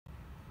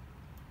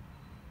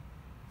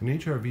An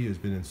HRV has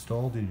been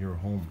installed in your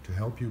home to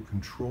help you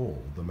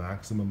control the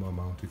maximum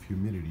amount of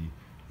humidity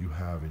you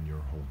have in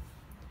your home.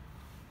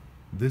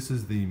 This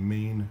is the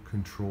main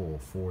control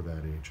for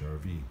that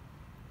HRV.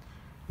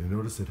 You'll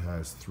notice it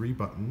has 3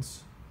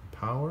 buttons: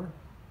 power,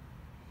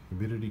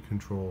 humidity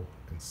control,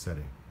 and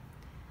setting.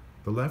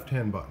 The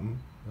left-hand button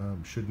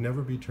should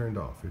never be turned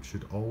off. It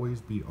should always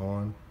be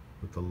on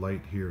with the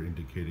light here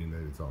indicating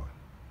that it's on.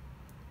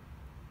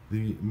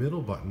 The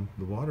middle button,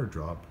 the water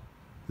drop,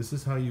 this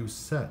is how you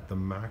set the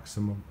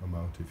maximum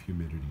amount of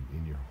humidity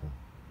in your home.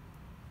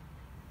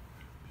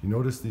 You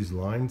notice these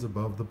lines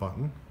above the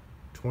button: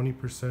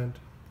 20%,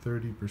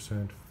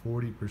 30%,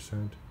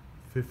 40%,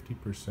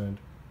 50%,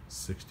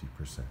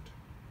 60%.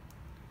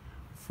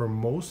 For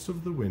most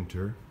of the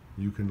winter,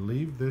 you can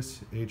leave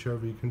this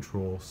HRV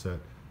control set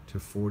to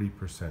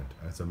 40%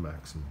 as a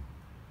maximum.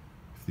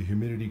 If the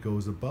humidity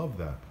goes above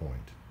that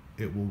point,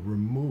 it will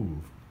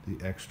remove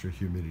the extra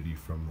humidity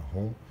from the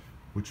home,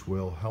 which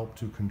will help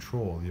to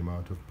control the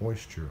amount of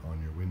moisture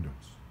on your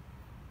windows.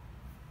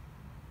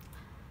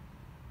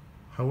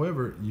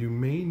 However, you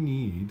may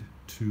need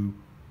to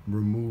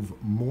remove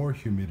more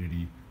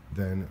humidity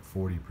than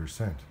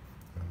 40%,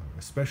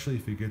 especially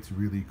if it gets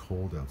really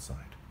cold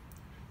outside.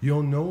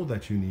 You'll know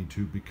that you need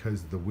to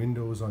because the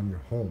windows on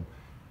your home,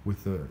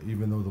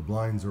 even though the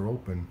blinds are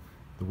open,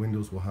 the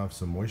windows will have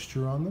some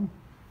moisture on them.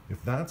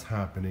 If that's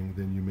happening,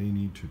 then you may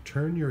need to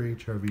turn your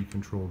HRV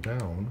control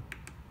down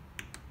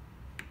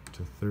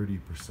to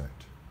 30%,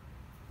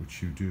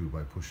 which you do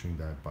by pushing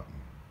that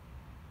button.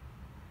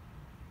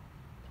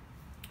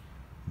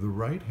 The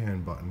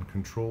right-hand button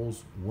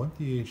controls what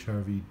the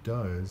HRV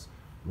does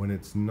when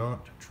it's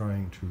not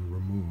trying to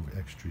remove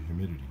extra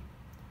humidity.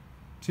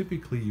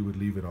 Typically, you would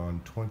leave it on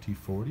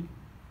 20/40,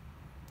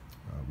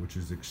 which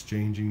is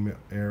exchanging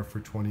air for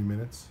 20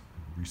 minutes,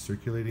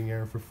 recirculating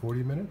air for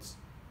 40 minutes.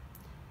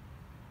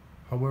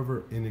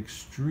 However, in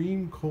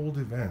extreme cold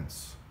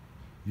events,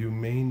 you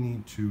may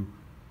need to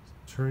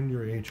turn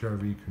your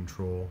HRV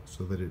control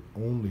so that it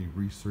only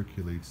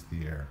recirculates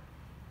the air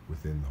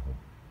within the home.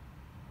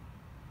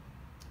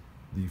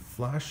 The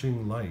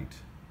flashing light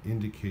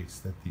indicates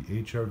that the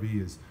HRV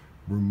is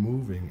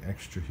removing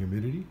extra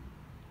humidity,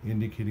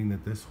 indicating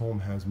that this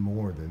home has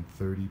more than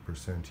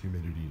 30%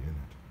 humidity in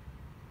it.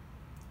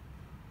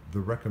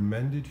 The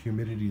recommended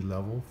humidity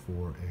level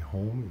for a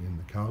home in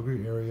the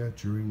Calgary area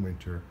during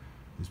winter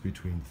is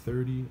between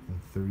 30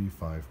 and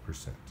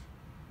 35%.